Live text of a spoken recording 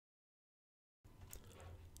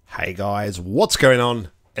Hey guys, what's going on?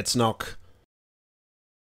 It's Nock.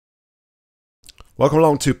 Welcome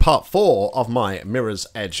along to part 4 of my Mirror's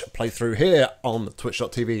Edge playthrough here on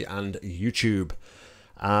Twitch.tv and YouTube.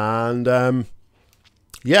 And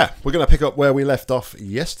yeah, we're going to pick up where we left off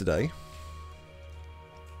yesterday.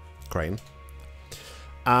 Crane.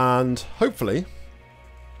 And hopefully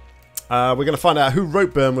we're going to find out who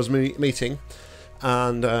Ropeburn was meeting.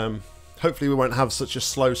 And hopefully we won't have such a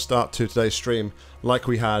slow start to today's stream like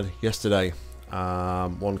we had yesterday.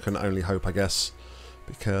 One can only hope, I guess.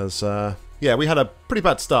 Because, yeah, we had a pretty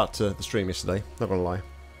bad start to the stream yesterday, not gonna lie.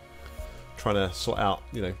 Trying to sort out,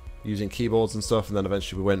 you know, using keyboards and stuff, and then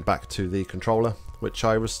eventually we went back to the controller, which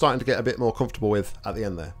I was starting to get a bit more comfortable with at the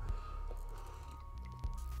end there.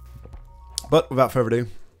 But without further ado,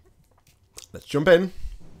 let's jump in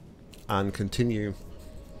and continue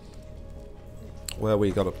where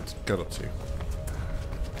we got up to.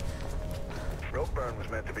 Ropeburn was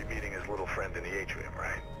meant to be meeting his little friend in the atrium,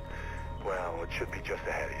 right? Well, it should be just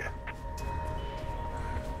ahead of you.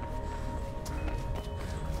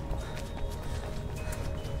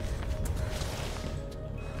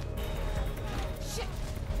 Shit.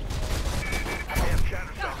 Damn,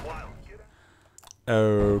 Chatter's gone wild.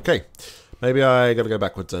 Okay, maybe I gotta go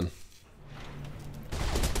backwards then.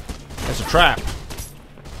 It's a trap.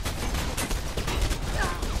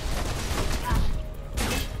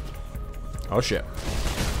 Oh shit.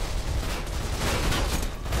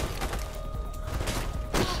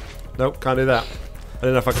 Nope, can't do that. I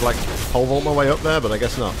don't know if I could like pole vault my way up there, but I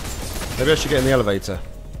guess not. Maybe I should get in the elevator.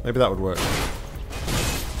 Maybe that would work.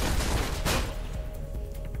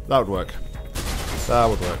 That would work. That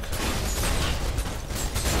would work.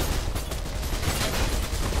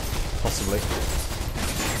 Possibly.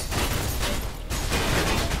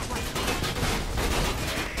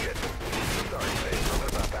 Shit. Sorry, Faye. Something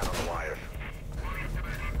about that on the wires.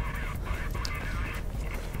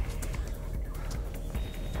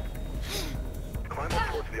 Climb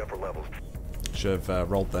up towards the upper levels. Should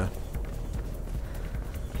have rolled there.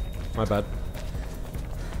 My bad.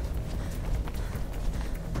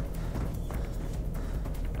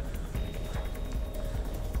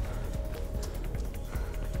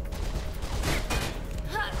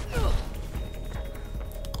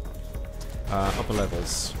 Upper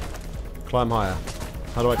levels. Climb higher.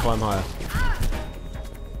 How do I climb higher?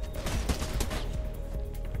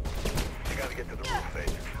 You gotta get to the roof, Faye.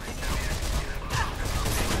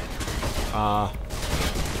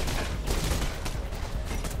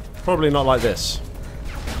 Probably not like this.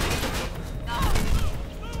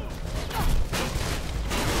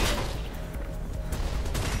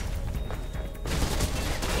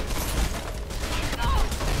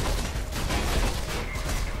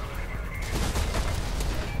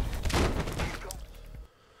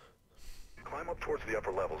 Climb up towards the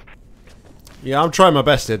upper levels. Yeah, I'm trying my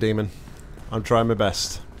best here, Demon. I'm trying my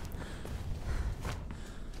best.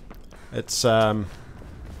 It's, I'm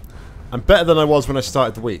better than I was when I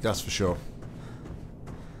started the week, that's for sure.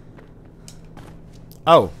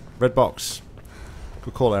 Oh, red box.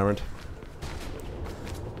 Good call, Aerond.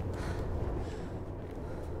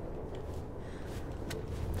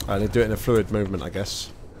 I need to do it in a fluid movement, I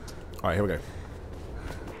guess. Alright, here we go.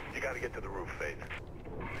 You gotta get to the roof, Faye.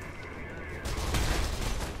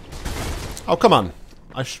 Oh, come on.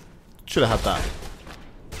 I should have had that.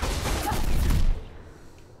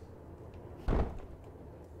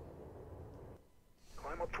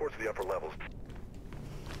 Climb up towards the upper levels.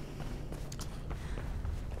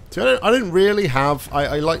 See, I didn't really have...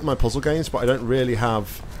 I like my puzzle games, but I don't really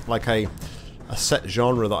have, like, a set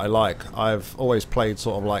genre that I like. I've always played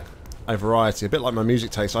sort of, like, a variety. A bit like my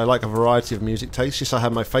music taste. I like a variety of music tastes. Yes, I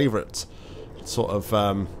have my favourite sort of...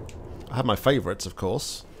 I have my favourites, of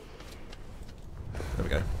course. There we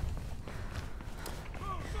go.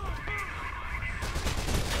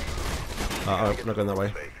 Oh, not going that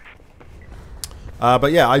way.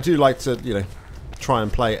 But yeah, I do like to, you know, try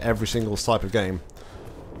and play every single type of game.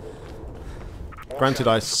 Granted,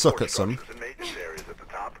 I suck at some.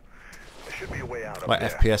 Like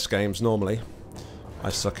FPS games, normally.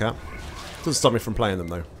 I suck at. Doesn't stop me from playing them,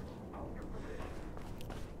 though.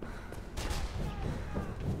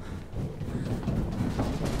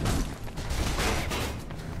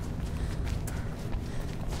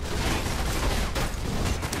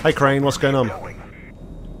 Hey Crane, what's going on?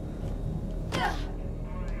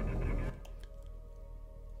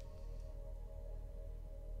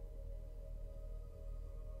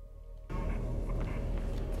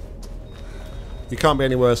 You can't be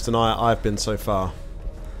any worse than I've been so far,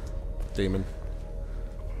 Demon.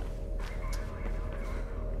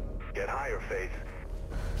 Get higher, Faith.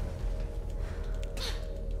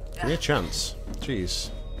 Give me a chance.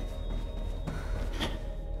 Jeez.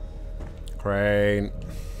 Crane.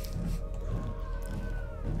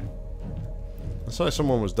 I saw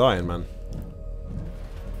someone was dying, man.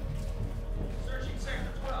 Searching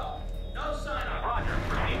sector 12. No sign of Roger.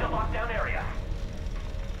 Proceed to lockdown area.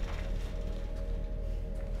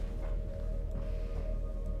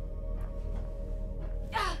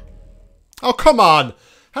 Oh, come on!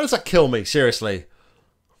 How does that kill me? Seriously.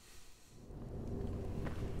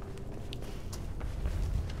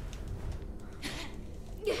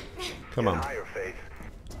 Come on.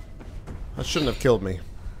 That shouldn't have killed me.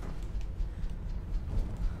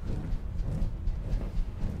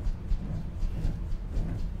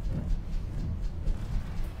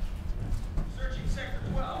 Searching sector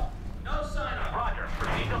 12. No sign of Roger.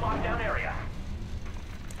 Proceed to lockdown area.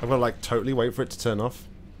 I've got to like totally wait for it to turn off.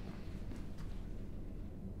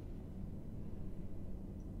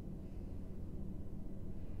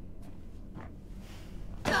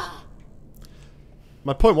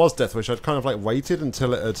 My point was, Deathwish, I'd kind of like waited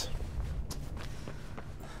until it had...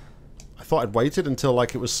 I thought I'd waited until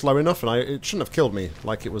like it was slow enough, and it shouldn't have killed me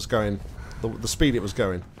like it was going. The speed it was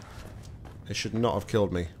going. It should not have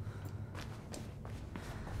killed me.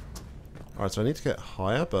 Alright, so I need to get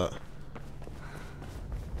higher, but...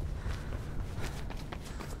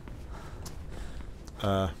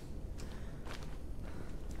 I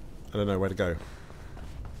don't know where to go.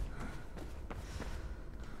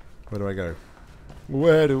 Where do I go?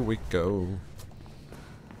 Where do we go?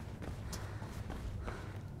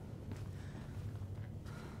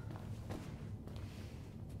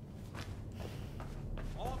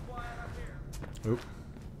 All quiet up here. Oop.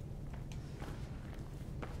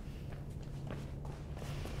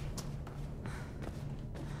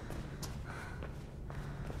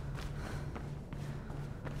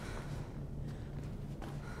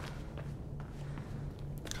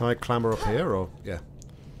 Can I clamber up here, or... yeah.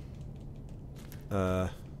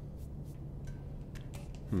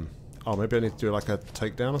 Oh, maybe I need to do like a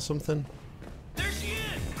takedown or something? There she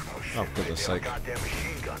is! Oh, goodness sake. Goddamn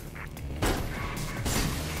machine gun.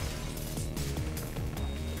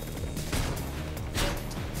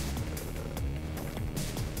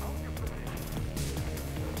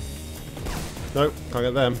 Nope, can't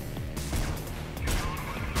get them.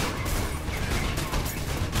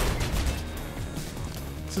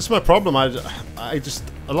 This is my problem. I just...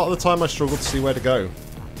 a lot of the time I struggle to see where to go.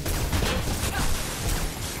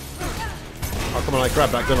 Oh, come on, I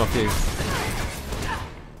grabbed that gun off you.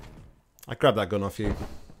 I grabbed that gun off you.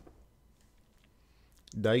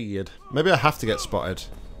 Dead. Maybe I have to get spotted.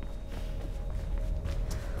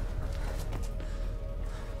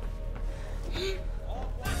 Oh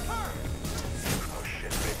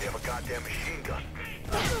shit, maybe have a goddamn machine gun.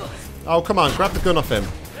 Oh, come on, grab the gun off him.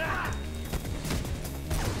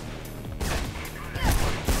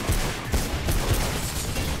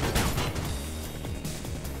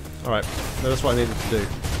 Alright, no, that's what I needed to do.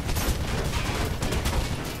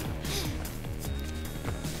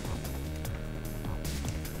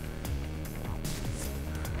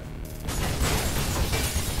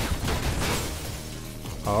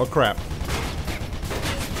 Oh crap.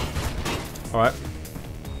 Alright.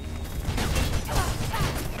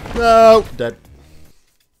 No! Dead.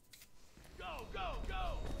 Go, go,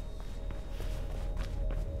 go!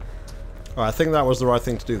 Alright, I think that was the right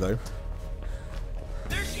thing to do though.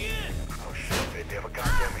 There she is! Oh shit, maybe have a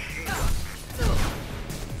goddamn machine gun.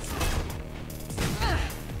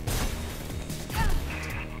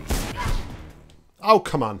 Oh,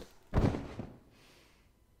 come on.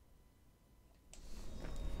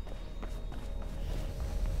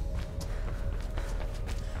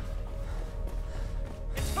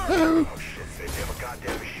 Oh shit, maybe have a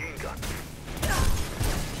goddamn machine gun.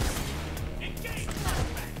 Engage!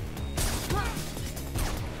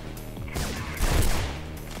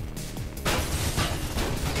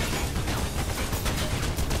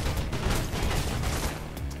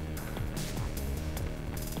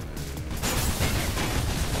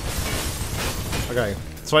 Okay,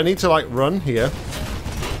 so I need to like run here.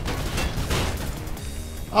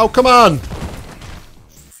 Oh, come on!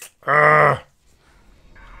 Urgh.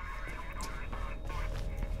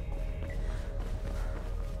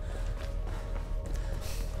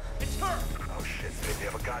 It's her! Oh shit, maybe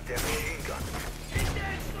have a goddamn machine gun.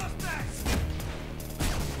 Engage suspects!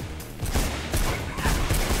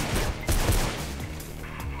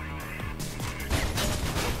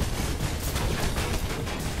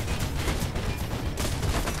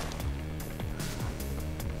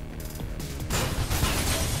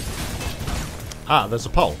 Ah, there's a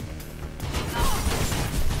pole.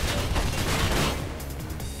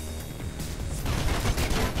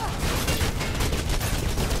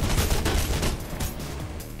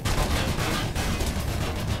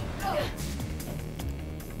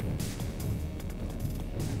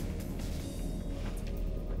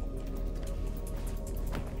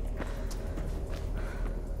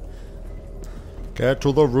 Get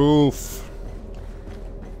to the roof.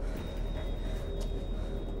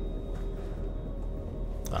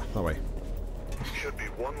 Ah, that way. Should be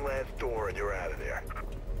one last door and you're out of there.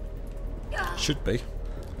 Should be.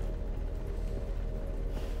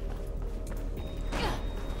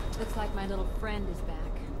 Looks like my little friend is back.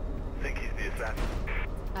 Think he's the assassin?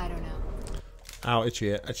 I don't know. Ow, itchy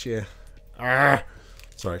ear, itchy ear. Ah!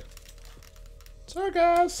 Sorry. Sorry,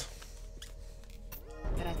 guys.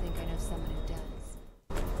 But I think I know someone who does.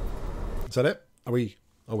 Is that it? Are we...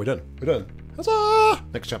 Oh, we're done. We're done. Huzzah!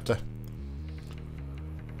 Next chapter.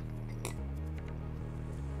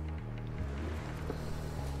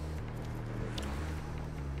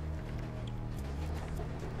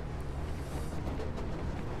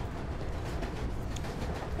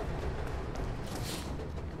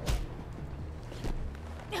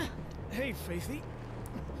 Hey, Faithy.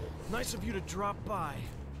 Nice of you to drop by.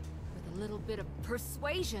 With a little bit of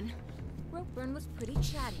persuasion, Ropeburn was pretty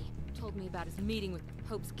chatty. Told me about his meeting with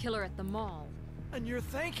Pope's killer at the mall. And you're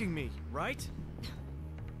thanking me, right?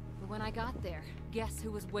 But when I got there, guess who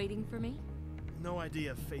was waiting for me? No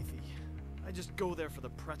idea, Faithy. I just go there for the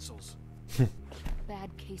pretzels.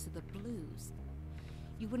 Bad case of the blues.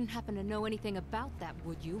 You wouldn't happen to know anything about that,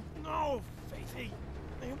 would you? No, Faithy.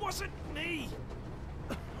 It wasn't me.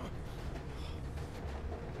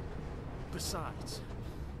 Besides,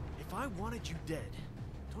 if I wanted you dead,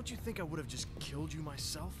 don't you think I would have just killed you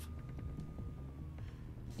myself?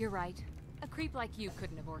 You're right. A creep like you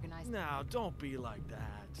couldn't have organized. Now, don't be like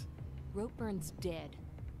that. Ropeburn's dead.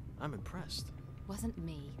 I'm impressed. Wasn't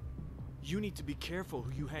me. You need to be careful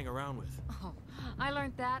who you hang around with. Oh, I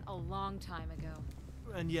learned that a long time ago.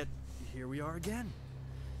 And yet, here we are again.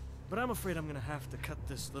 But I'm afraid I'm gonna have to cut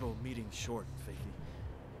this little meeting short, Faithy.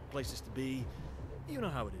 Places to be, you know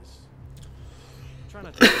how it is. Try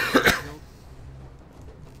not to get killed.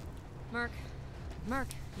 Merc,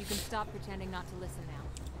 you can stop pretending not to listen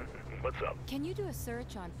now. What's up? Can you do a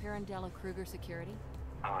search on Pirandello Kruger Security?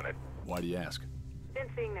 On it. Why do you ask? Been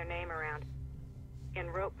seeing their name around. In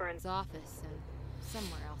Ropeburn's His office and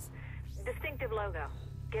somewhere else. distinctive logo.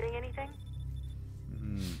 Getting anything?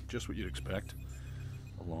 Just what you'd expect.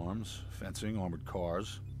 Alarms, fencing, armored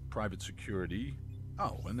cars, private security.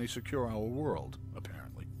 Oh, and they secure our world,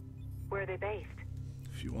 apparently. Where are they based?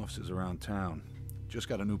 A few offices around town. Just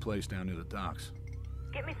got a new place down near the docks.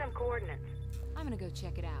 Get me some coordinates. I'm gonna go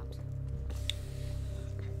check it out.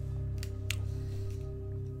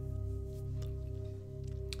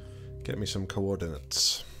 Get me some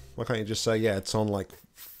coordinates. Why can't you just say, yeah, it's on like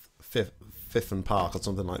Fifth and Park or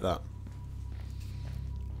something like that?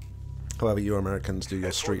 However you Americans do your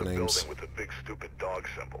Head toward street the names. building with the big stupid dog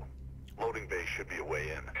symbol. Loading bay should be a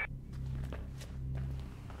way in.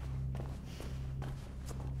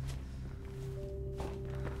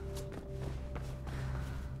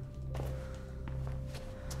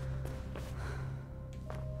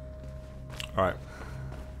 Alright.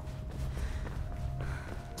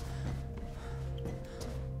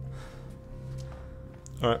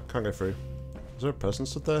 Alright, can't go through. Is there a person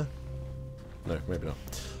stood there? No, maybe not.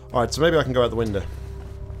 Alright, so maybe I can go out the window.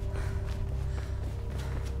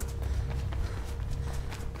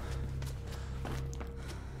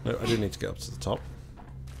 No, I do need to get up to the top.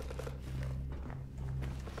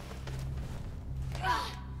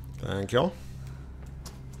 Thank you.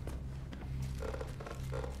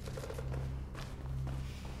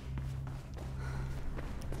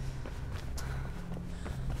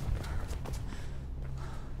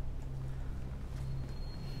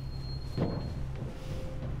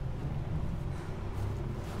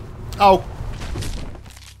 Oh!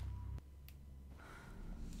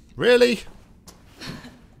 Really?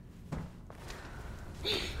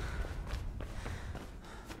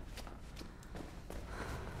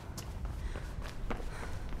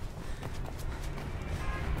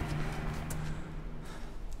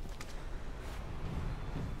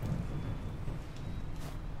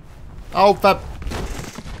 Oh, that!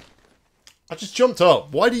 I just jumped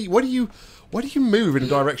up. Why do you move in a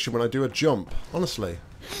direction when I do a jump? Honestly.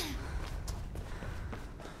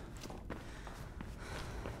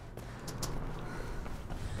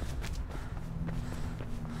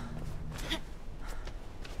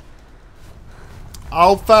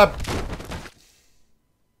 Oh, fab!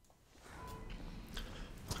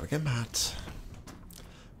 Gonna get mad.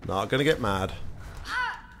 Not gonna get mad.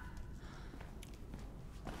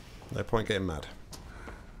 No point getting mad.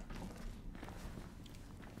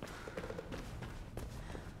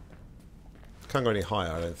 Can't go any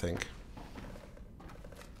higher, I don't think.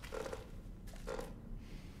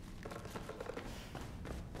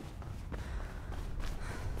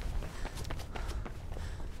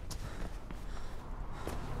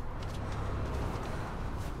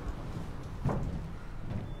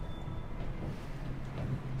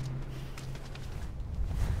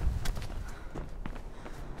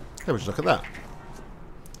 Hey, would you look at that?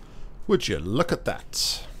 Would you look at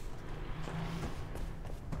that?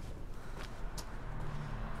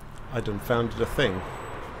 I done founded a thing.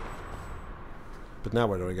 But now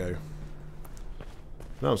where do I go?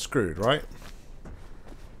 Now I'm screwed, right?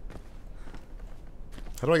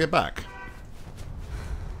 How do I get back?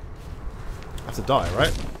 I have to die,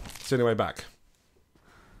 right? It's the only way back.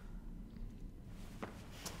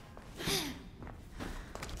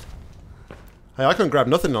 Hey, I couldn't grab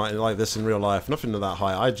nothing like this in real life. Nothing that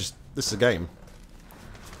high. This is a game.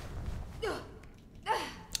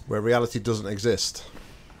 Where reality doesn't exist.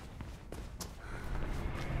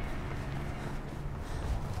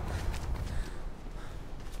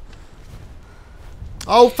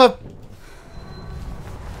 Oh, for...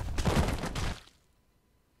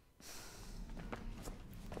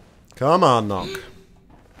 Come on, Nock.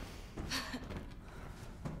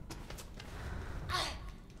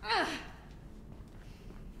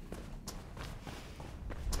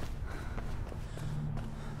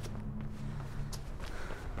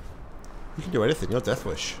 You can do anything, you're Death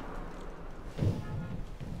Wish.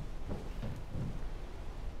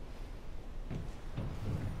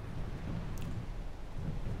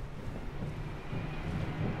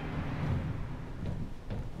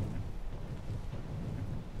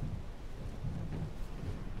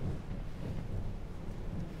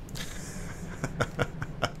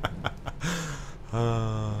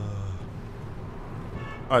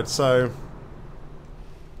 Alright, so...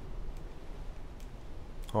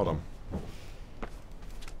 Hold on.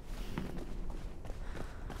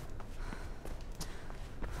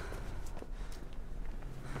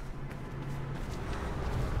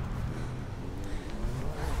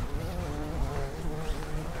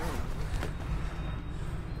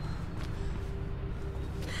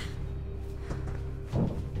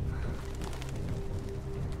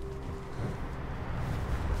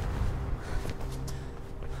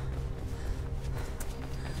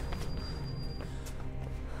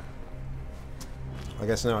 I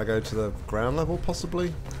guess now I go to the ground level,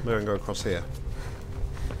 possibly? Maybe I can go across here.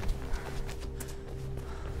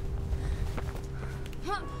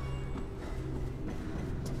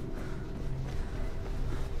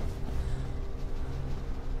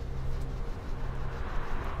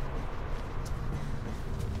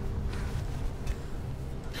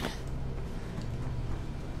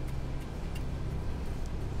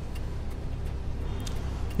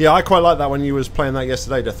 Yeah, I quite like that when you was playing that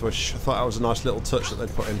yesterday, Deathwish. I thought that was a nice little touch that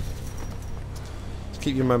they'd put in. To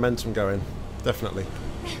keep your momentum going. Definitely.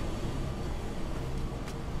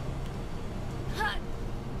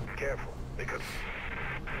 Careful, they could...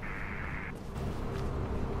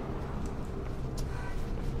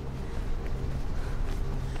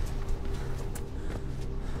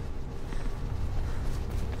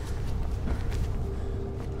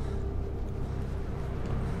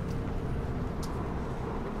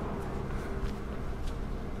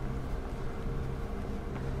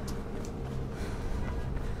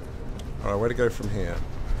 Alright, where to go from here?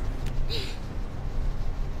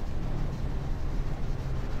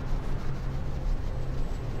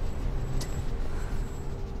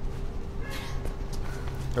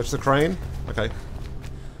 Go to the crane? Okay.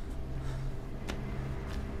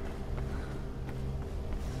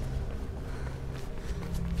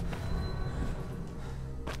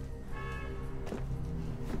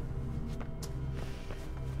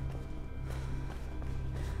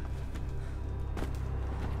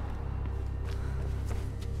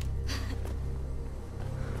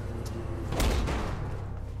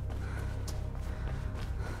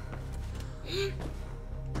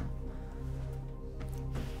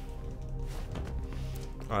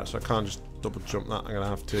 Alright, so I can't just double jump that, I'm gonna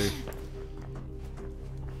have to...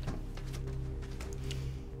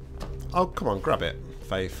 Oh, come on, grab it,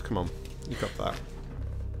 Faith, come on, you got that.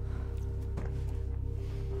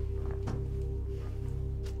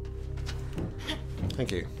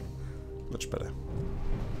 Thank you. Much better.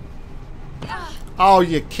 Oh,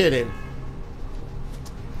 you're kidding.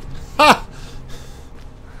 Ha!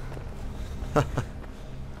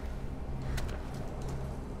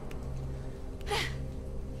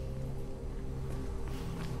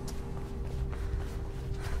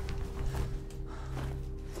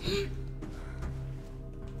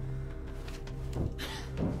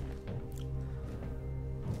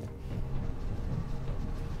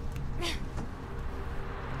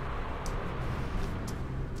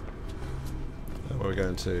 Where are we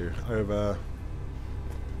going to?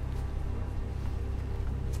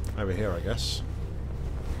 Over here, I guess.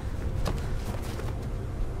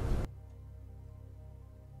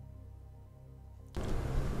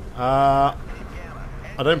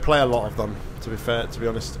 I don't play a lot of them, to be fair, to be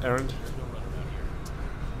honest, Aerond.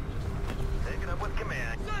 Taking up with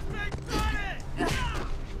command.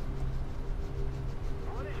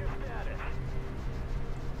 What is your status?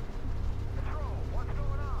 Patrol, what's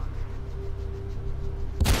going on?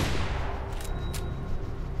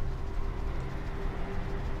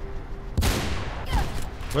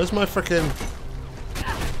 Where's my frickin'...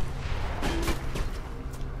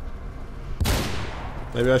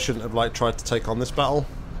 Maybe I shouldn't have, like, tried to take on this battle.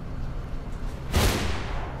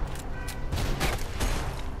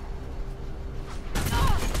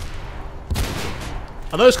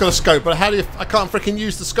 I know it's got a scope, but how do you... I can't frickin'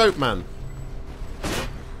 use the scope, man.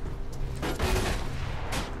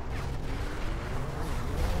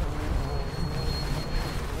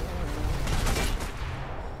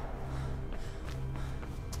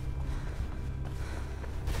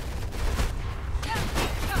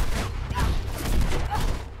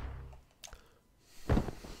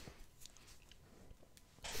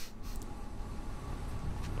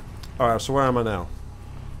 Alright, so where am I now?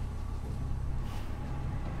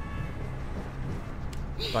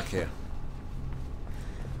 Back here.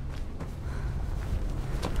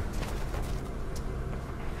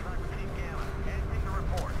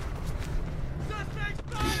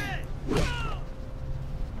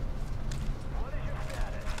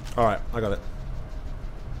 Alright, I got it.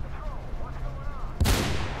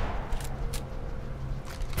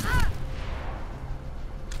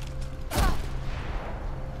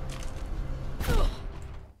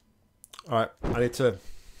 Alright, I need to...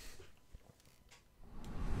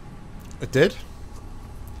 It did?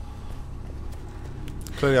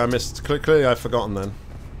 Clearly I missed... Clearly I've forgotten then.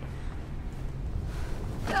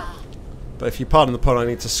 But if you pardon the pun, I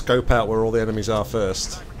need to scope out where all the enemies are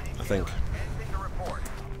first, I think.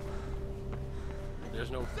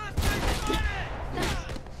 There's no...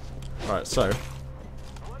 Alright, so...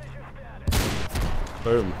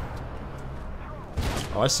 Boom.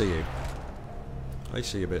 Oh, I see you. I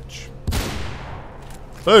see you, bitch.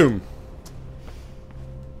 Boom!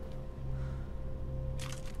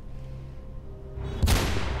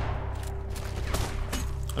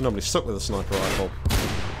 I normally suck with a sniper rifle.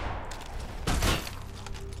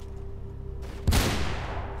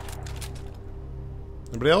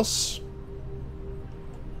 Anybody else?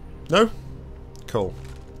 No? Cool.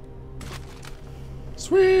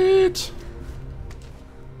 Sweet!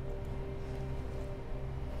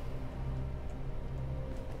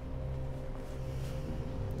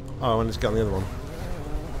 Oh, and it's got the other one.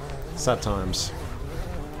 Sad times.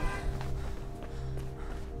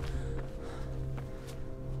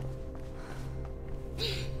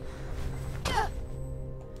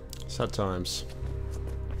 Sad times.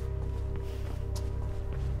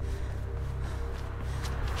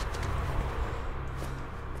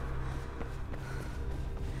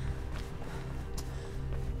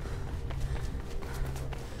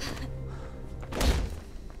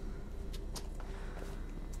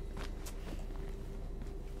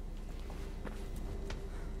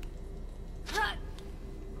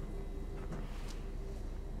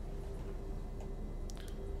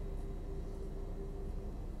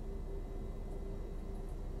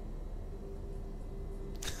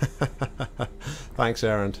 Thanks,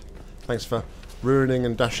 Aerond. Thanks for ruining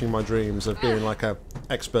and dashing my dreams of being like a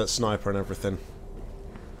expert sniper and everything.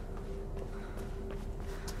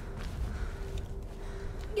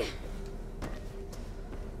 Can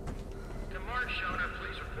Mark Schoner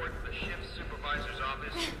please report to the shift supervisor's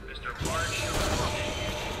office? Mr. Mark Schoner.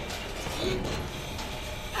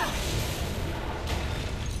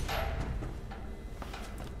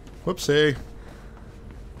 Whoopsie.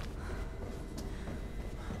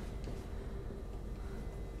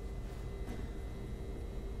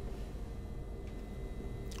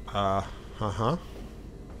 Uh-huh.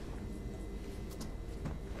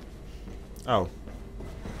 Oh.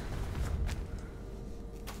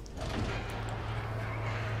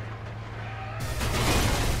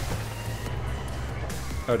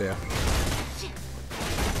 Oh dear.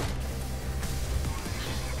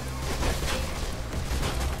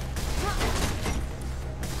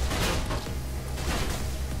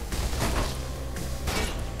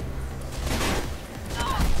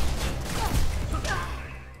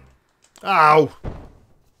 Ow!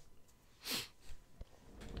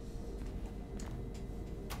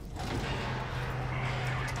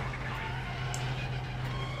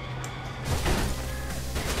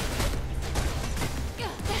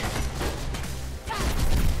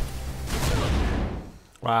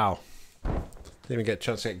 Wow. Didn't even get a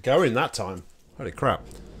chance to get going that time. Holy crap.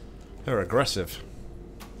 They're aggressive.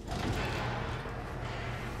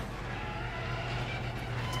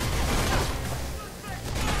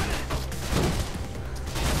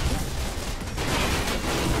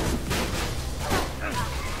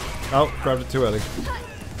 Oh, grabbed it too early.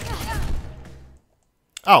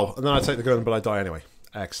 Oh, and then I take the gun, but I die anyway.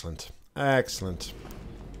 Excellent. Excellent.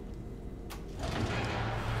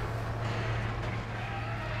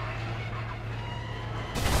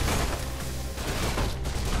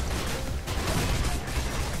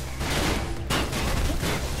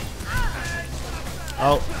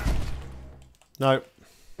 Oh. No.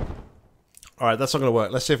 Alright, that's not going to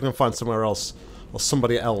work. Let's see if we can find somewhere else. Or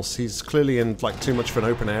somebody else. He's clearly in like too much of an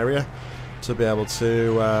open area to be able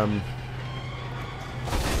to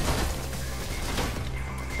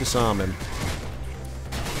disarm him.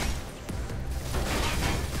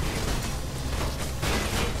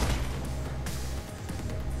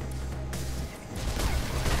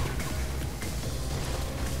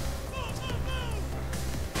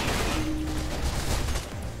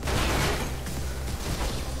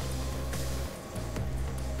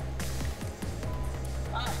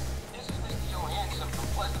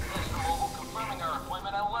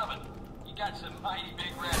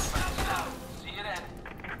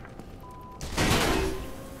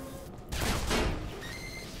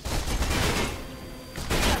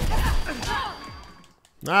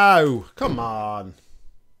 No, come on.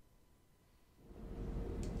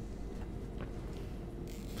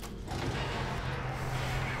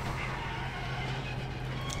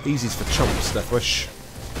 Easy's for chumps, Deathwish.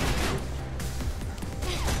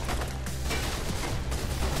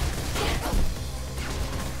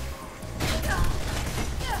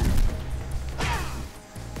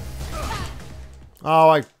 Oh,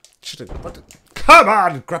 I should have. Come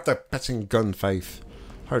on! Grab that betting gun, Faith.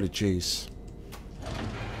 Holy jeez.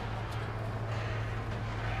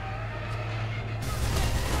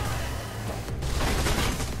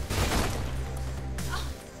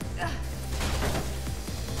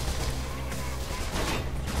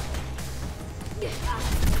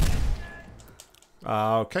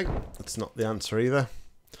 Okay, that's not the answer either.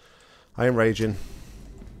 I am raging.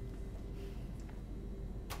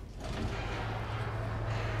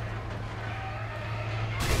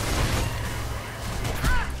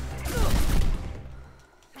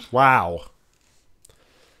 Wow.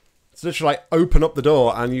 It's literally like open up the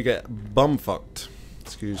door and you get bumfucked.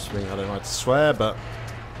 Excuse me, I don't like to swear, but...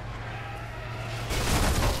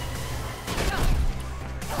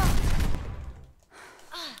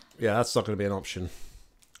 yeah, that's not going to be an option.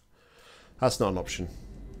 That's not an option.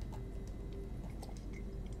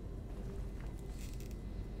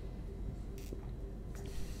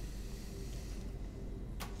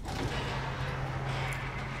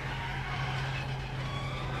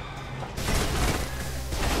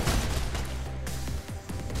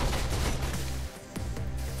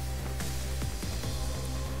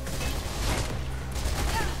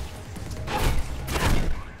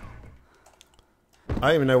 I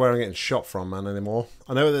don't even know where I'm getting shot from, man, anymore.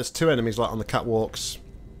 I know there's two enemies, like, on the catwalks.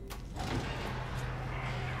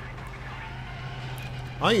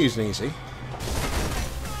 I use an easy.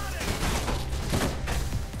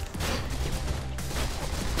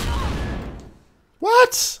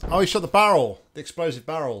 What? Oh, he shot the barrel. The explosive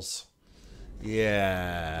barrels.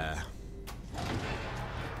 Yeah.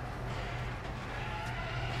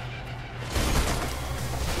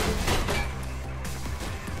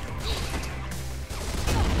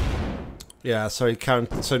 Yeah, so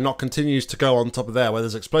Nock continues to go on top of there where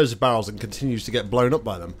there's explosive barrels and continues to get blown up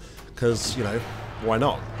by them. Because, you know, why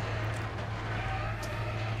not?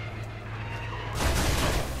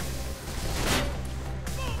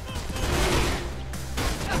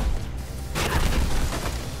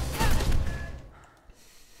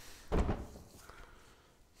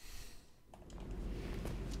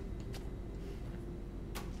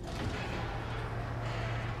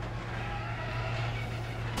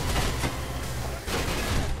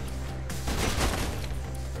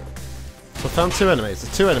 I found two enemies.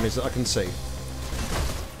 There's two enemies that I can see.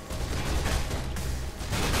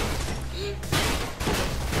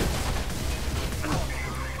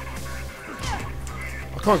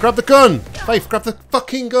 Oh, come on, grab the gun! Faith, grab the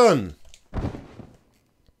fucking gun!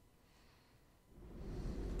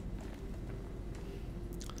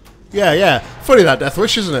 Yeah, yeah. Funny that,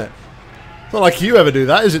 Deathwish, isn't it? Not like you ever do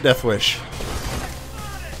that, is it, Deathwish?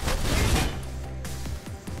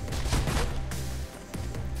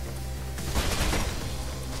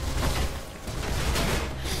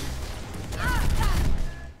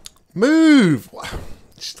 Move!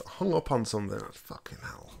 Just hung up on something. Fucking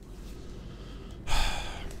hell.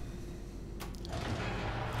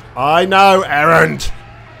 I know, Aerond!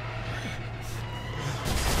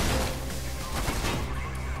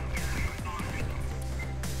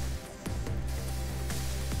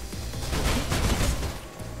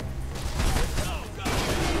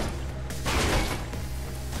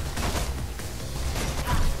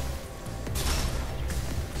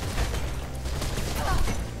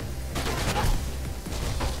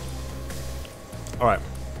 Alright.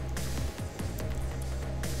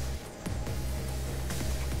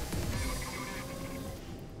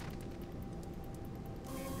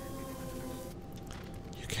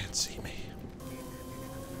 You can't see me.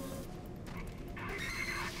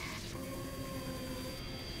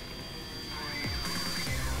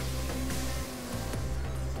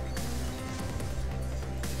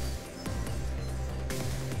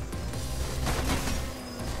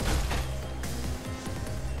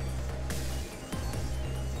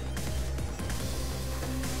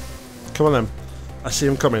 Come on then. I see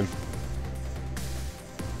him coming.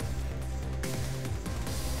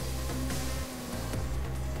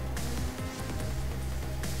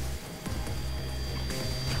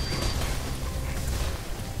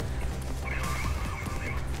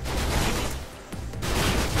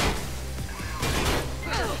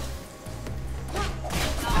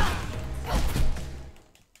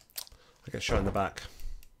 I get shot in the back.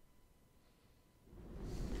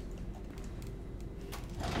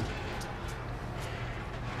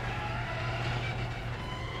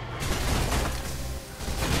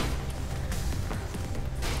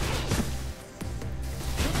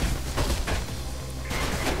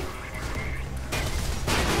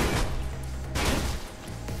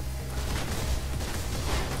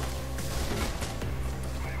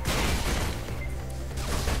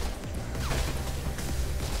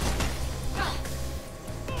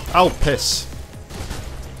 Oh, piss.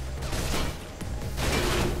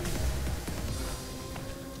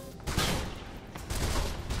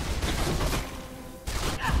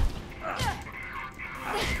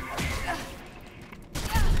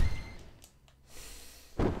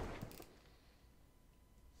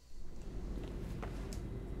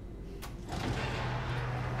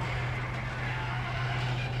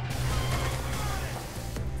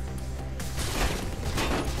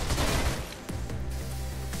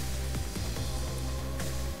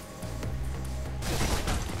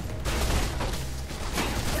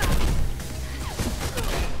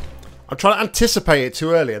 I'm trying to anticipate it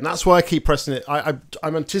too early, and that's why I keep pressing it. I'm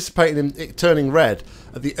anticipating it turning red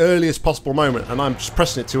at the earliest possible moment, and I'm just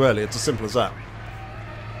pressing it too early. It's as simple as that.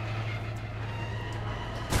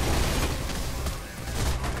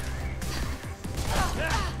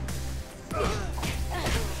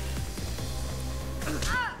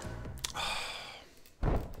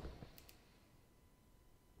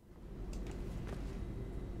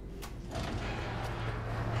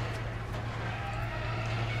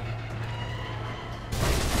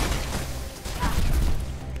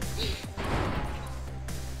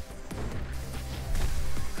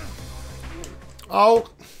 Oh,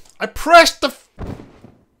 I pressed the... I'm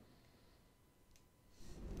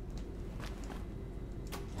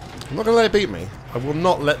not going to let it beat me. I will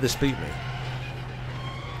not let this beat me.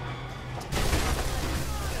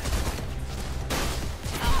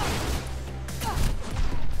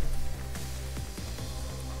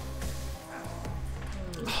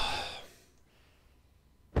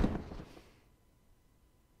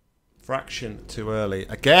 Fraction too early.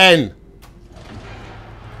 Again!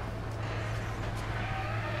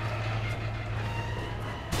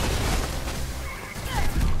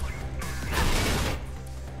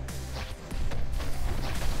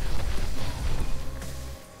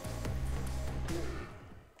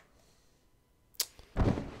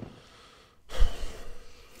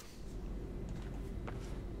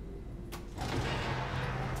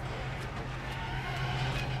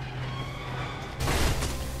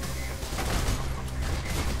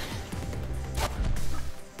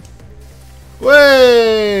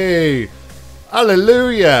 Way!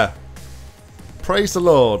 Hallelujah! Praise the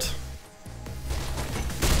Lord.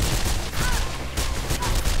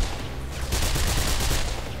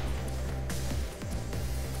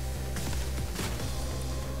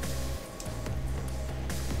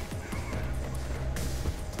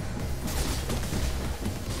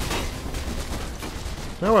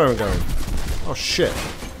 Now where am I going? Oh shit.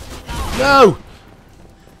 No!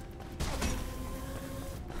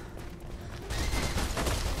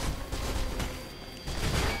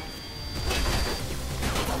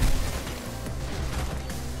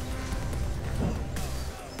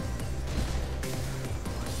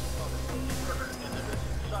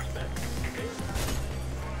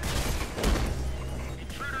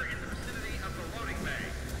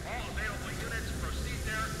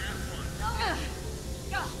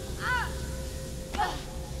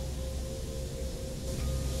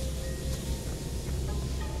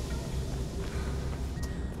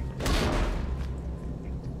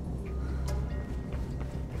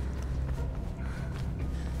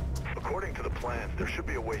 According to the plans, there should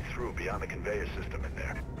be a way through beyond the conveyor system in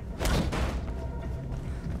there.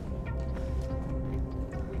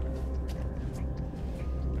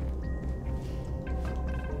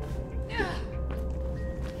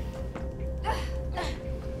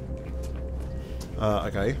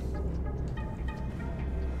 Okay.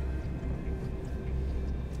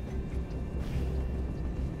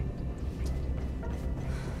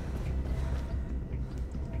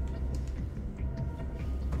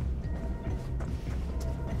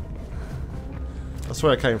 That's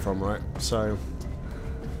where it came from, right? So...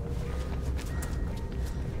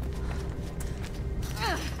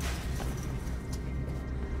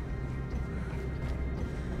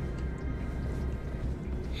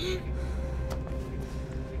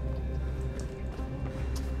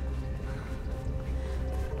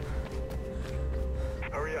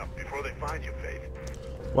 Hurry up before they find you, Faith.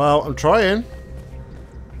 Well, I'm trying.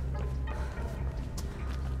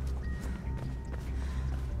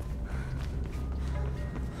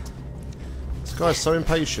 This guy's so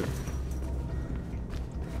impatient.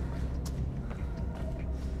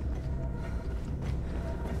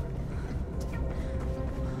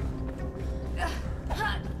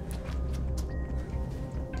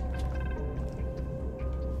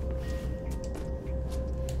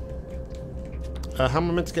 How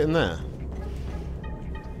am I meant to get in there?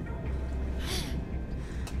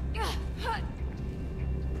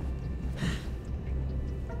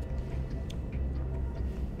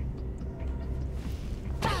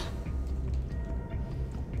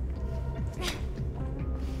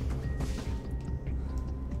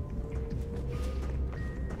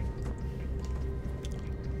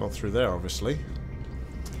 Not through there, obviously.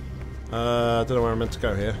 I don't know where I'm meant to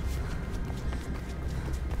go here.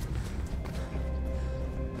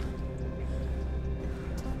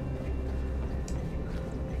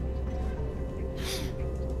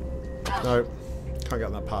 No, can't get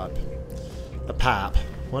on that pipe. A pipe.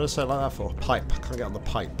 What did I say it like that for? Pipe. Can't get on the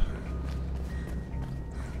pipe.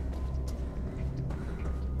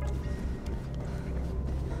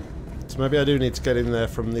 So maybe I do need to get in there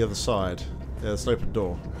from the other side. Yeah, there's an open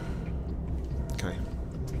door. Okay.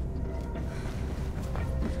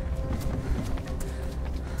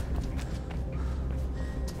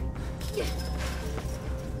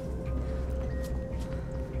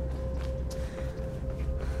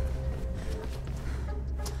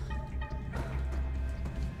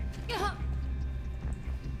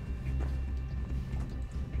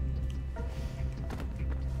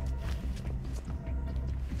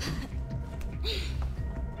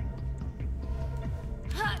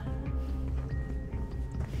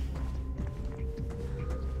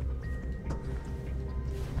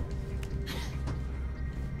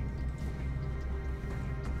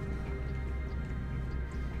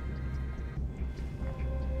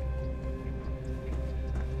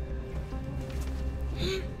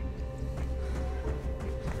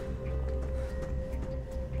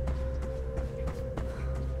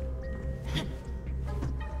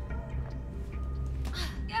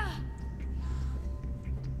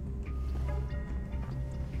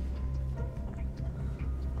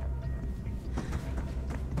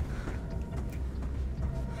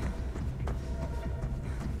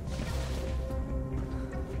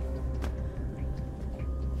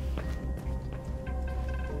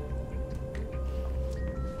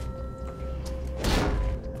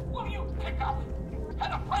 Will you pick up?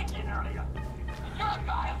 Had a break-in earlier. And you're a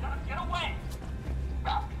guy who's gonna get away.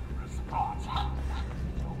 Rapid response.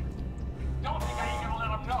 Don't think I ain't gonna let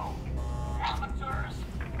them know. Amateurs.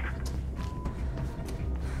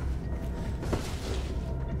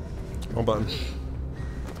 Wrong button.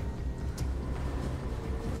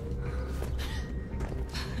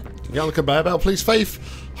 Can you get on the conveyor belt, please, Faith?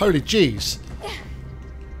 Holy jeez.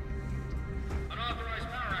 Unauthorized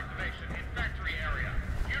power activation in factory area.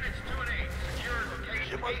 Units 2 and 8, secure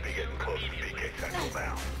location. You must be getting close to BK Central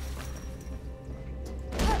now.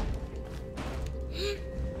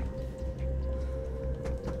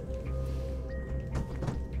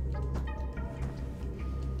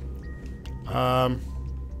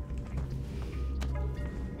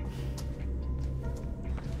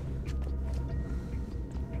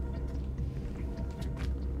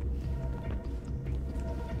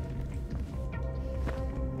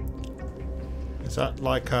 Is that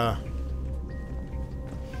like a...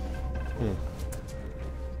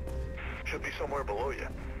 Should be somewhere below you.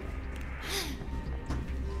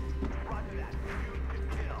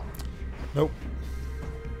 Nope.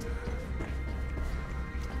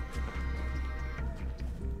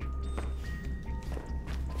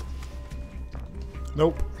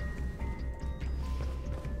 Nope.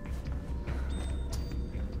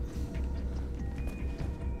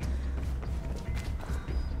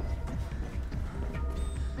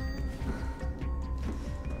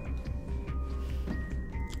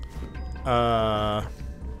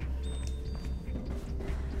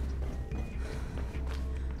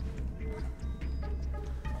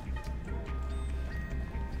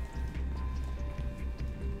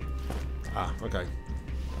 Ah, okay.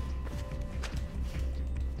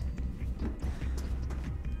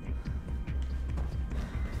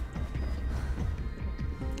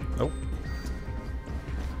 Oh.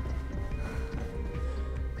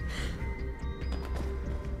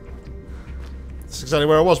 This is exactly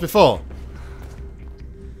where I was before.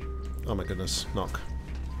 Oh my goodness, Nock.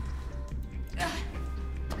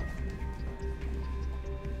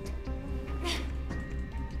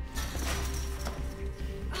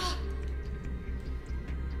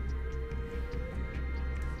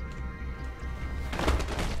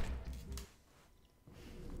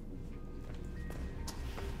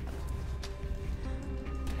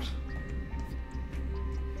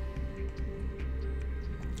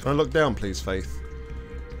 Can I look down, please, Faith?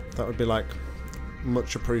 That would be, like,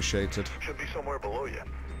 much appreciated. Should be somewhere below you.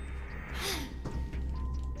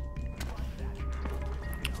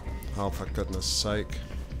 Oh, for goodness sake.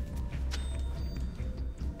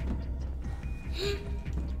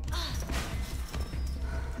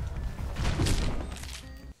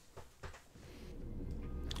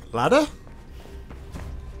 Ladder?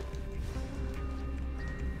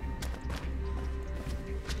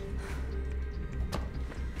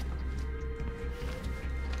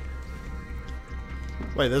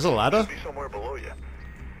 Wait, there's a ladder? Should be somewhere below you.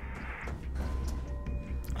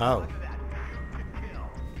 Oh.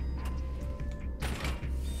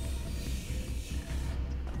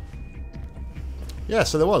 Yeah,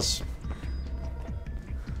 so there was.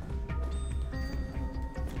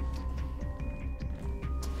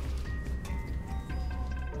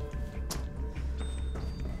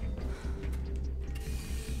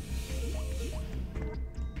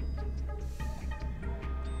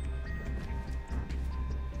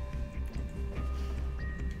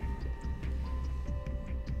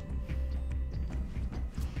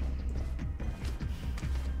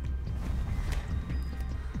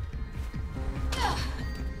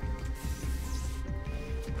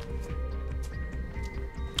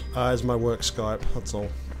 It's my work Skype, that's all.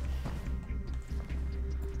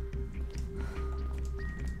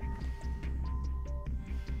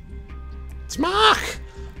 It's Mark!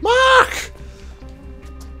 Mark!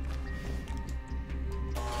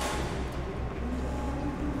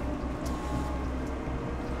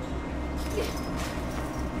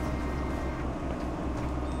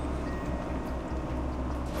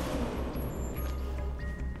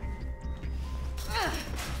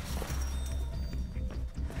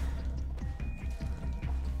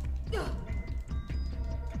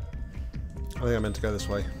 I think I meant to go this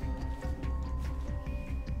way.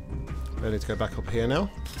 I need to go back up here now.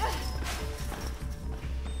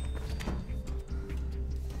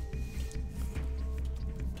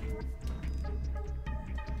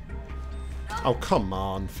 Oh, come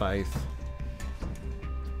on, Faith.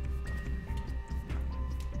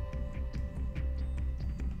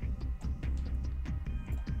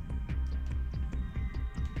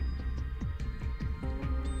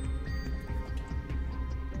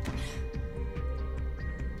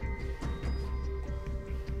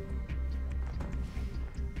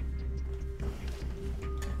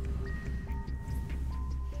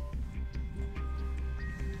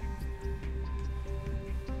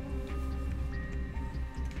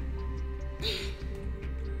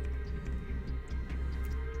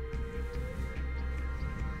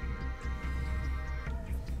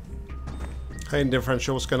 Hey,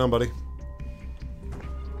 Differential, what's going on, buddy?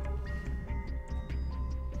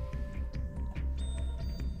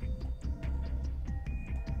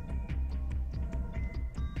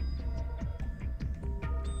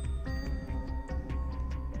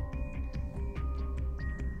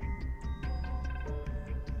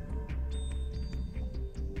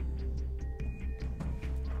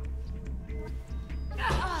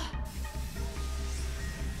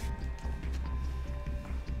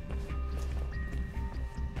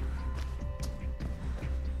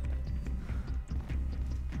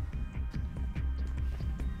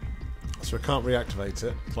 So I can't reactivate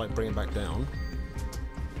it. It's like bring it back down.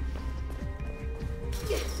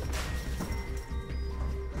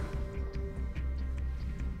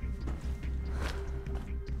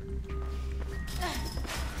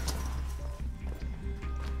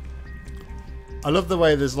 I love the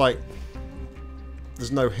way there's like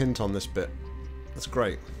there's no hint on this bit. That's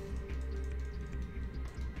great.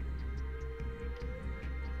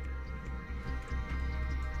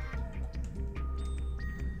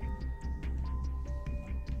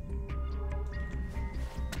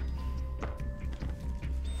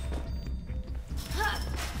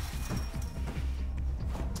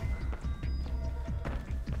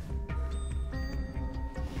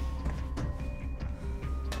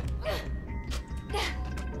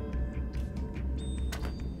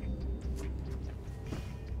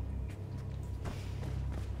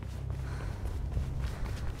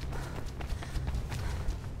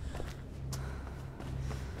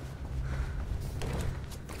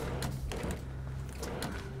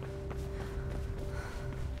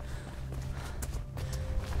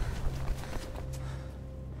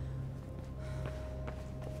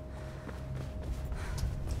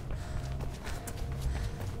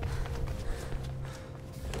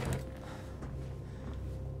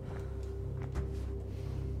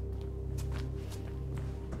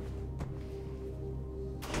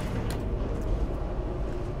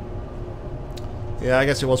 Yeah, I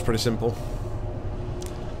guess it was pretty simple.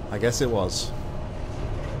 I guess it was.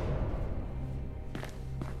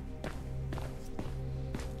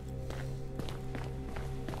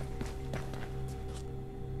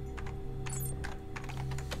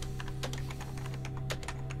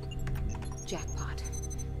 Jackpot.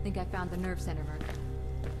 Think I found the nerve center, Merc.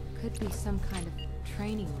 Could be some kind of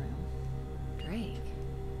training room. Drake.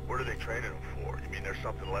 What are they training them for? You mean there's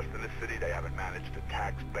something left in the city they haven't managed to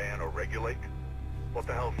tax, ban, or regulate? What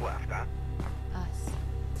the hell's left, huh? Us.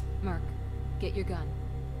 Merc, get your gun.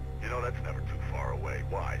 You know that's never too far away.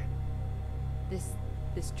 Why? This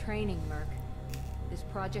training, Merc. This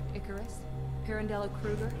Project Icarus, Pirandello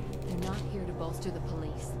Kruger, they're not here to bolster the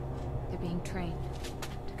police. They're being trained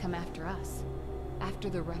to come after us. After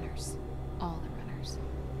the runners. All the runners.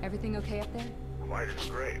 Everything okay up there? Quiet as a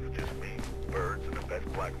grave. Just me, birds, and the best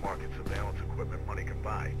black market surveillance equipment money can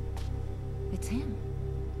buy. It's him.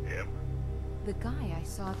 Him? The guy I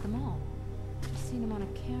saw at the mall. I've seen him on a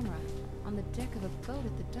camera, on the deck of a boat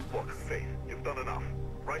at the docks. Look, Faith, you've done enough.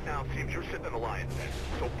 Right now, it seems you're sitting in the lion's den.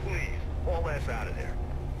 So please, haul ass out of there.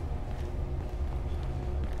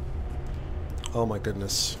 Oh my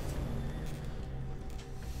goodness.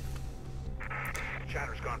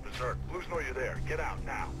 Chatter's gone berserk. Blues know you're there. Get out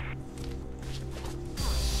now.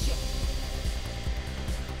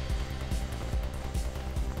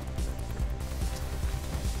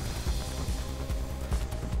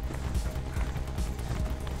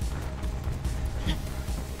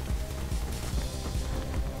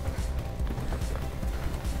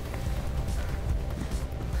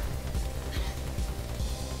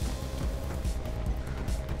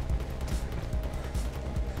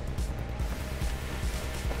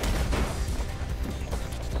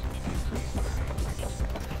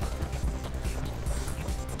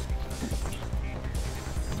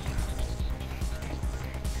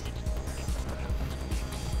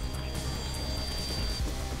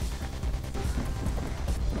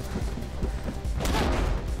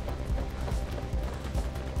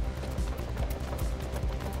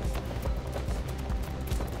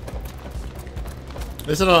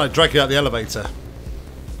 Listen, I drag you out the elevator.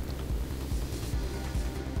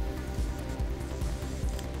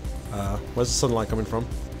 Where's the sunlight coming from?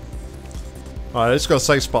 Alright, it's got a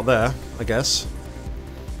safe spot there, I guess.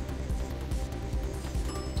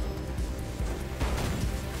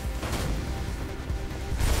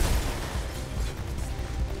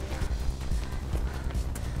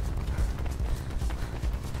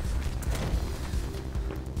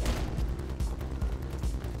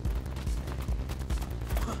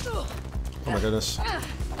 Oh my goodness.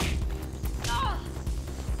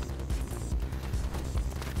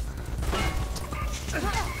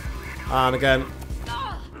 And again.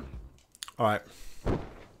 Alright.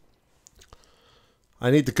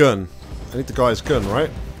 I need the gun. I need the guy's gun, right?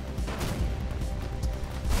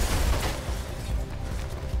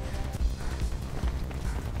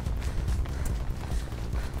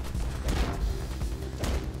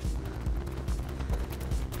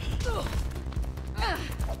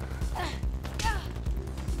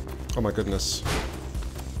 Oh my goodness.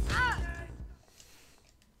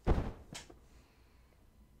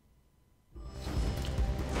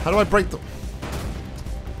 How do I break them?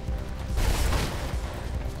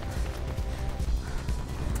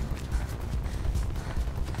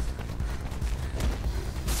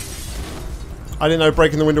 I didn't know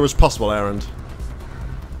breaking the window was possible, Aerond.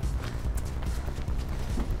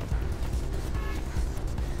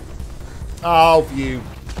 Oh, you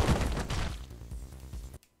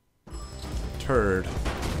turd.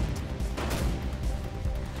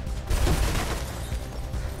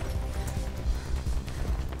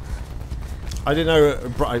 I didn't know.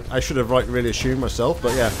 I should have really assumed myself,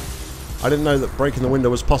 but yeah, I didn't know that breaking the window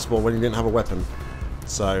was possible when you didn't have a weapon.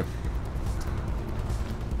 So.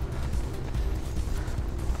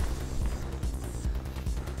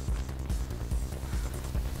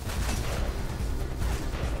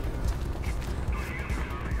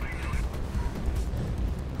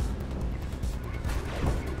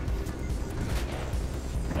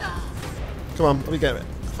 Come on, let me get it.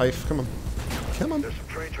 Faith, come on. Come on. There's some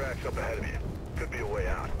train tracks up ahead of you. Could be a way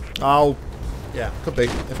out. Oh, yeah, could be.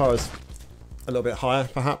 If I was a little bit higher,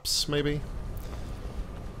 perhaps, maybe.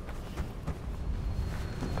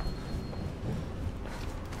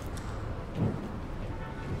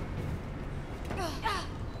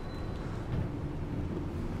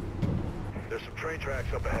 There's some train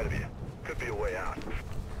tracks up ahead of you. Could be a way out.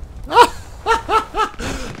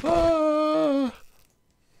 Ah.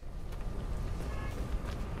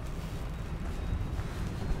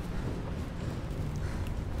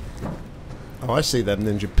 Oh, I see them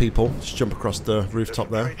ninja people. Just jump across the rooftop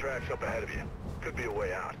There's there. some train tracks up ahead of you. Could be a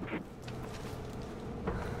way out.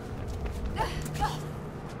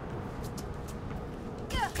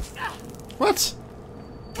 What?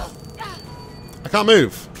 I can't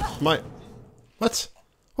move. My... What?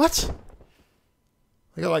 What?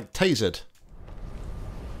 I got, like, tasered.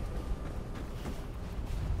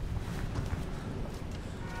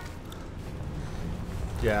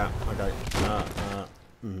 Yeah, okay.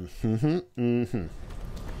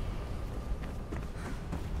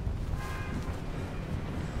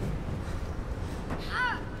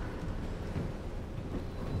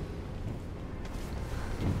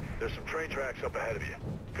 There's some train tracks up ahead of you.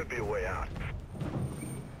 Could be a way out.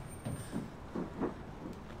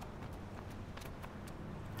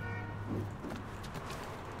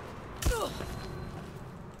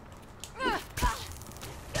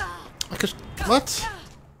 I could... What?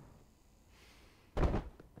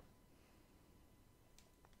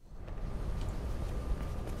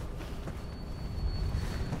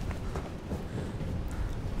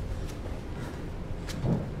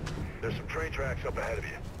 There's some train tracks up ahead of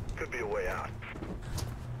you. Could be a way out.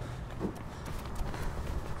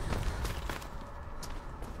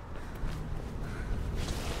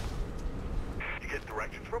 You get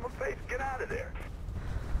directions from a face. Get out of there.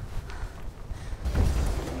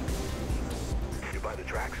 You by the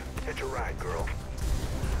tracks? Hit your ride, girl.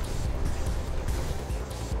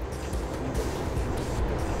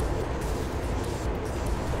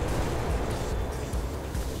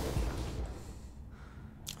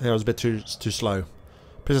 Yeah, it was a bit too slow.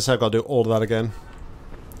 Princess, I've got to do all of that again.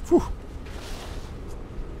 Whew.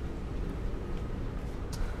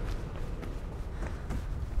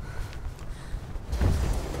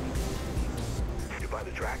 You by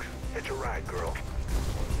the tracks? Hit your ride, girl.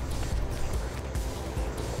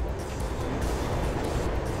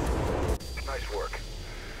 Nice work.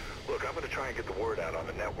 Look, I'm gonna try and get the word out on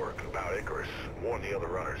the network about Icarus and warn the other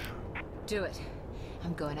runners. Do it.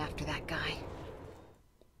 I'm going after that guy.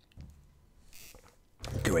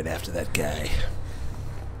 Going after that guy.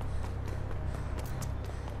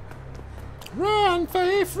 Run,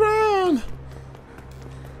 Faith, run!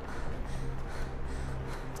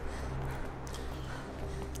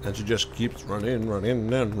 And she just keeps running,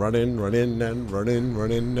 running, and running, running, and running,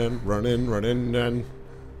 running, and running, running, and...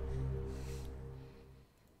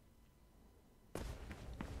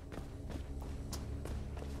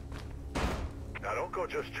 Now don't go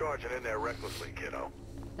just charging in there recklessly, kiddo.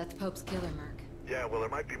 That's Pope's killer, Merc. Yeah, well, there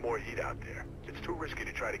might be more heat out there. It's too risky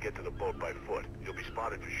to try to get to the boat by foot. You'll be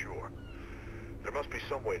spotted for sure. There must be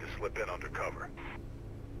some way to slip in undercover.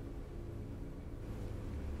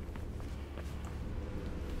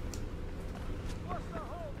 What's the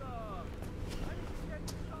hold-up? I need to get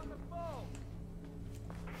this on the boat.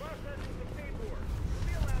 Processing the keyboard.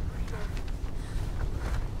 Be around for short.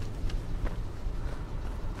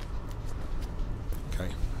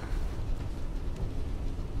 Okay.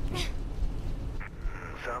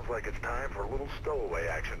 Sounds like it's time for a little stowaway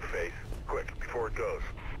action, Faith. Quick, before it goes.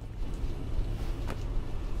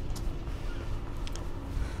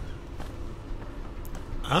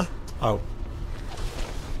 Huh? Oh.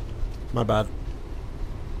 My bad.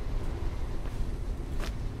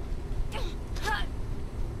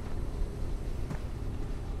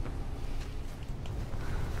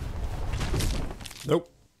 Nope.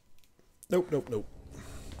 Nope, nope, nope.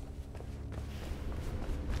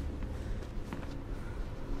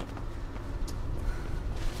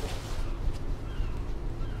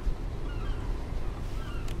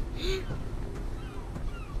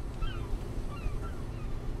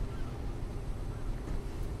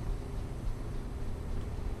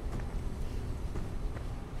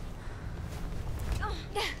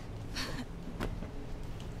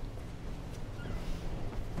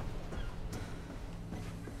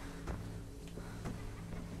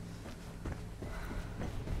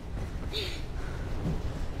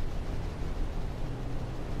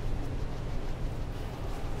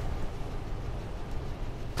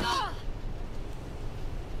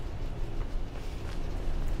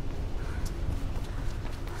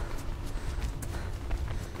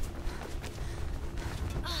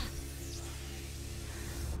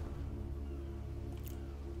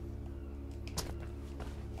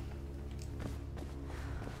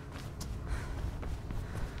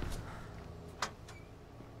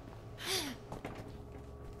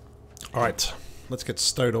 Alright, let's get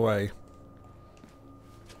stowed away.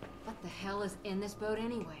 What the hell is in this boat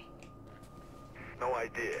anyway? No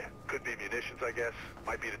idea. Could be munitions, I guess.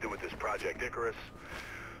 Might be to do with this Project Icarus.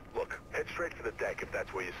 Look, head straight for the deck if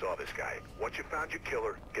that's where you saw this guy. Once you found your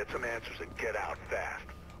killer, get some answers and get out fast.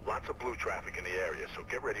 Lots of blue traffic in the area, so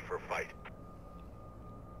get ready for a fight.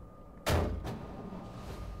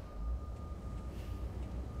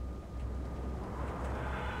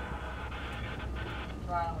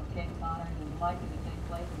 Trial of case monitored is likely to take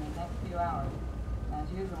place in the next few hours.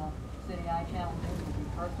 As usual, City Eye Channel News will be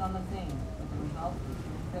first on the scene, with the results as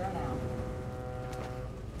soon as they're announced.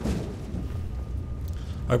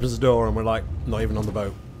 Opens the door and we're like, not even on the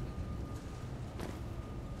boat.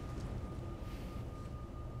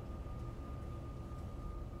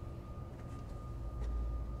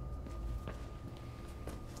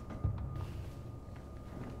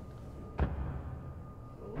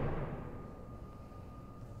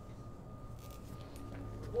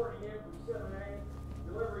 Reporting in from 7A.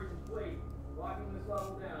 Delivery complete. Locking this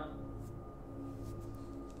level down.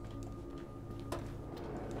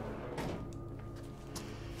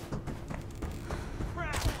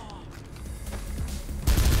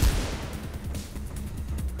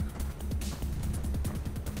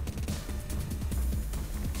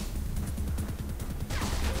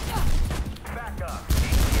 Back up. 30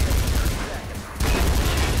 seconds.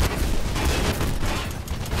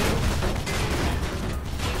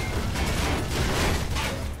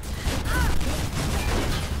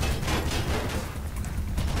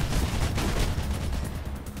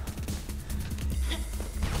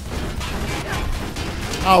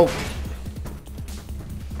 Oh!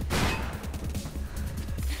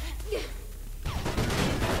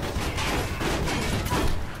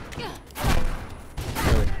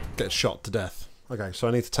 Get shot to death. Okay, so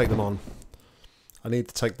I need to take them on. I need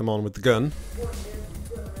to take them on with the gun. Reporting in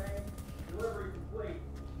from 7A. Delivery complete.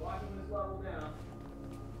 Locking this level down.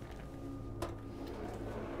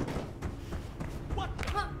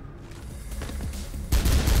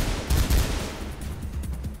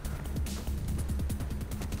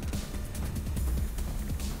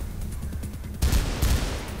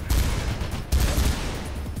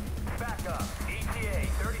 Back up. ETA,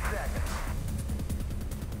 30 seconds.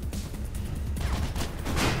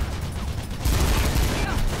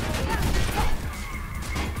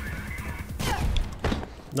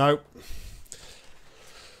 Nope.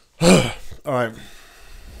 Alright.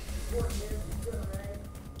 Reporting in from 7A.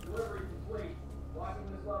 Delivery complete. Locking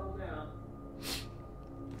this level down.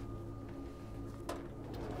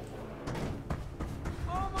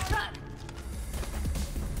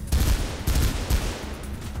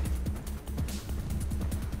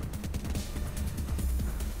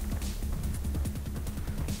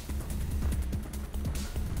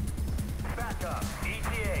 Back up.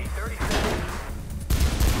 ETA, 30 seconds.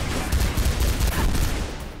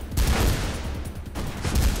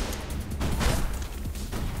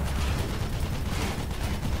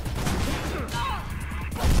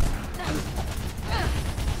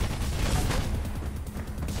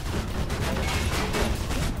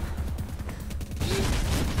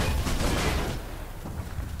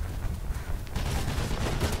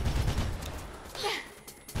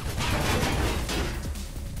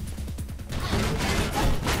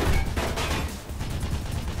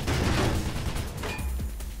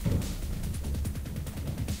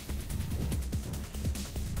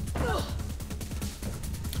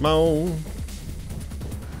 Come on.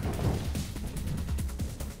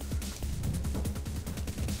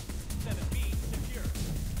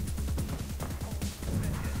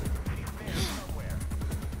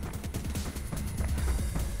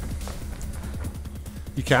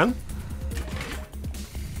 You can?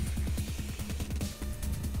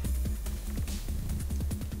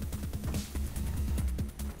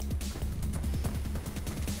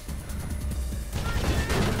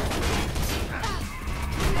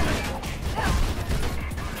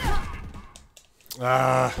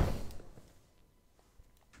 Ah.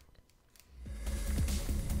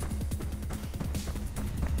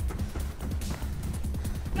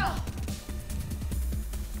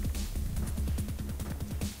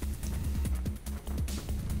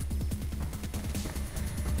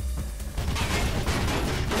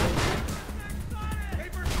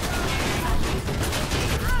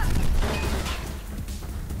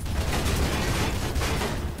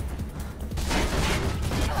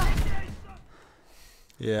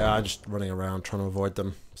 Yeah, I'm just running around trying to avoid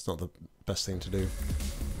them. It's not the best thing to do.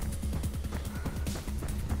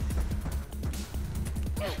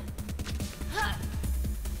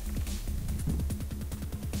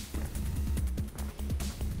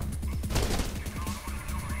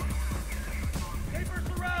 Papers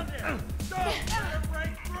surrounded. Don't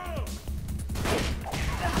break through.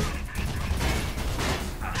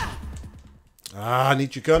 Ah, I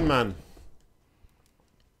need your gun, man.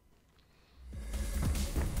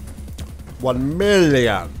 1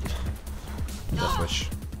 million. Death wish.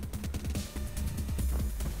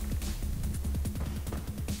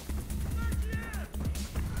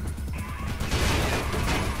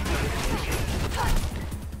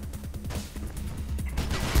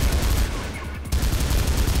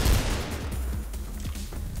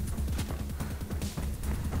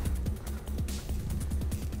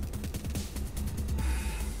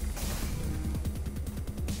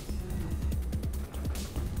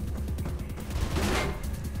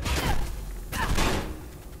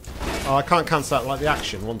 Oh, I can't cancel out like the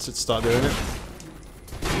action once it started doing it.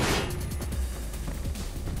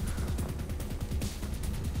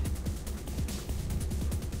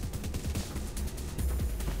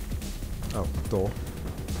 Oh, door.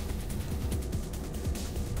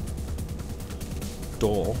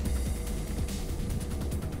 Door.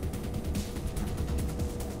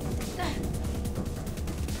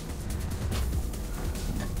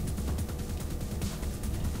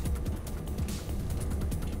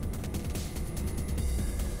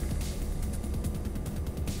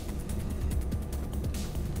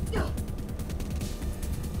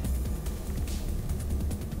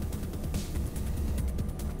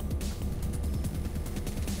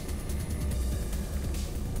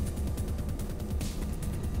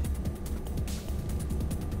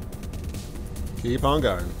 Keep on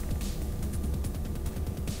going.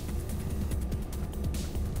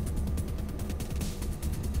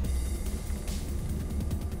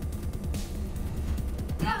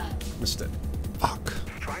 Missed it. Fuck.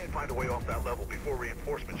 Try and find a way off that level before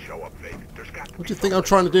reinforcements show up, Faith. There's got to What be do you think some I'm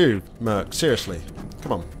trying to do, Merc? Seriously.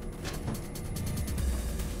 Come on.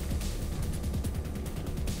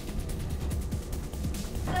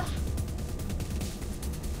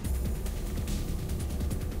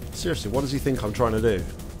 Seriously, what does he think I'm trying to do?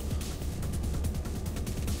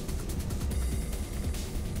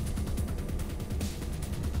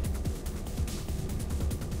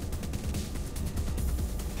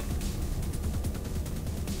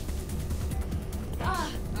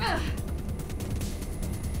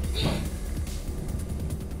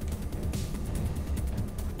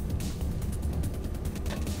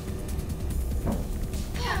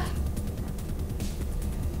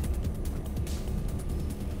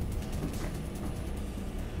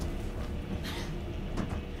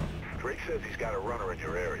 Drake says he's got a runner in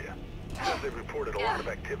your area. He says they reported a lot of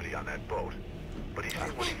activity on that boat. But he's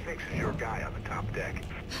seen what he thinks is your guy on the top deck.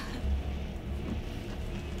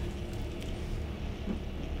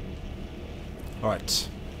 Alright. So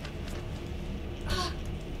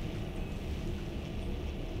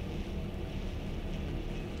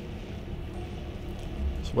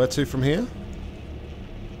where to from here?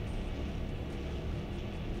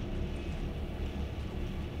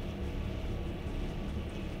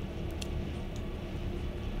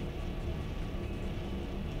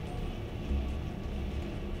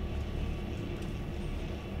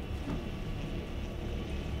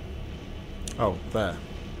 Oh, there.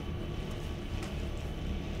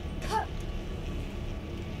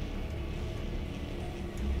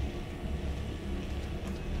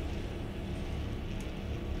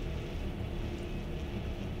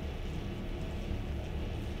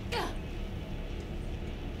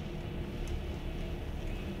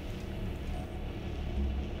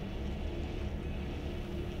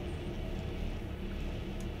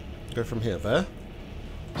 Go from here, there.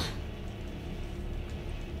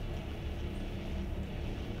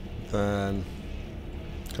 Then,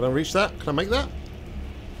 can I reach that? Can I make that?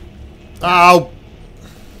 Ow!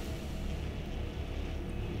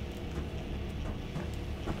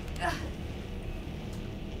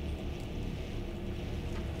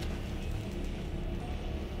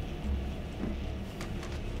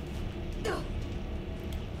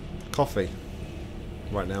 Coffee.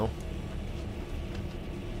 Right now.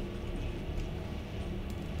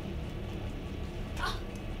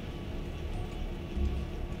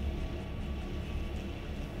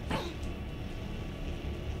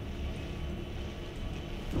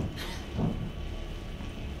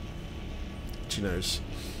 She knows.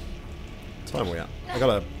 What time are we at? I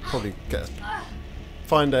gotta probably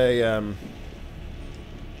find a I'm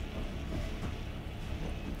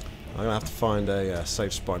gonna have to find a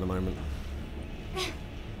safe spot in a moment. Is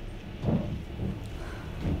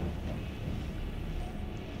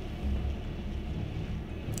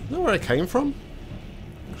that where I came from?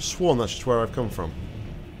 I've sworn that's just where I've come from.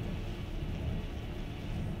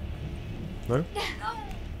 No?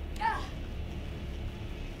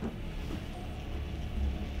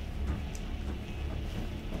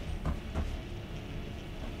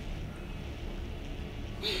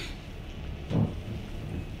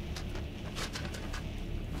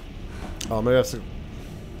 Oh, maybe I have to...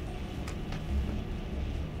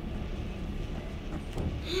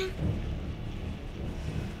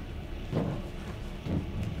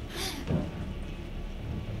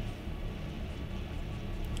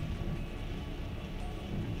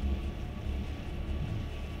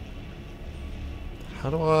 How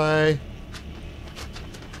do I...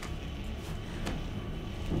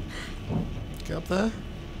 get up there?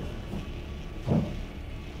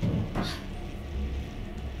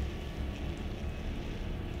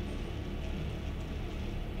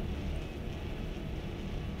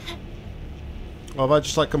 Or have I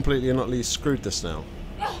just like completely and utterly screwed this now?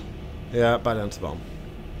 Yeah, back down to the bottom.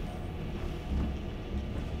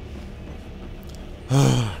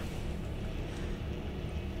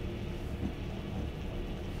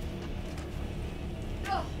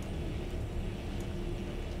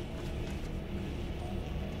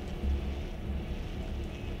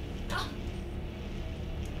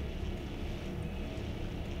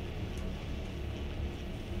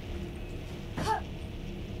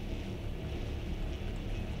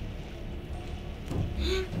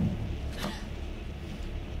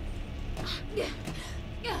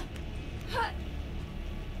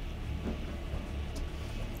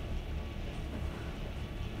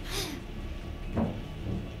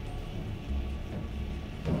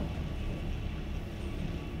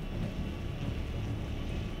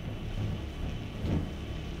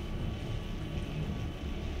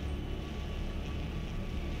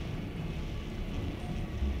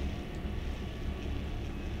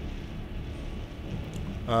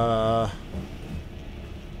 I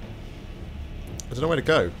don't know where to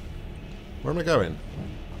go. Where am I going?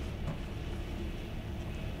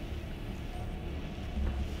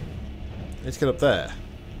 I need to get up there.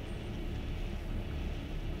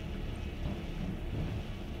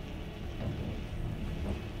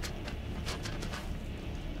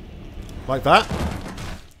 Like that?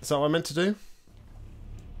 Is that what I meant to do?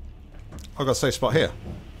 I've got a safe spot here.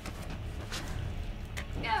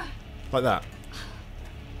 Like that.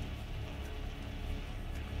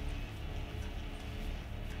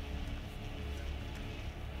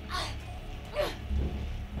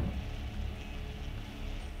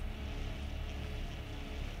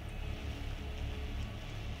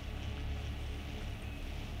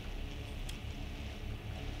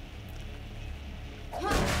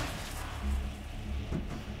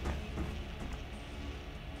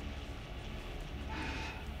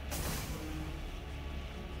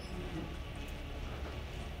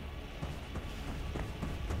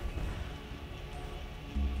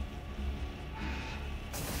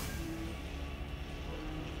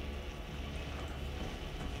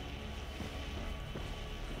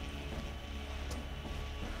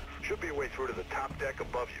 Should be a way through to the top deck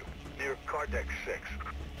above you, near car deck 6.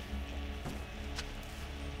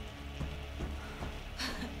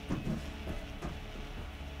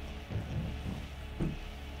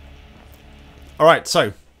 Alright,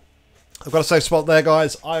 so I've got a safe spot there,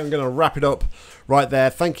 guys. I'm going to wrap it up right there.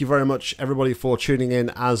 Thank you very much, everybody, for tuning in.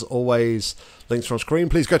 As always, links are on screen.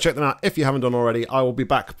 Please go check them out if you haven't done already. I will be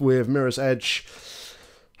back with Mirror's Edge.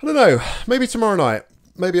 I don't know, maybe tomorrow night.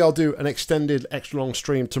 Maybe I'll do an extended, extra long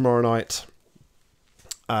stream tomorrow night.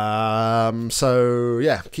 So,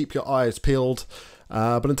 yeah, keep your eyes peeled.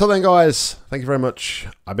 But until then, guys, thank you very much.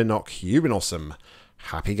 I've been Nock. You've been awesome.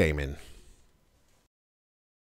 Happy gaming.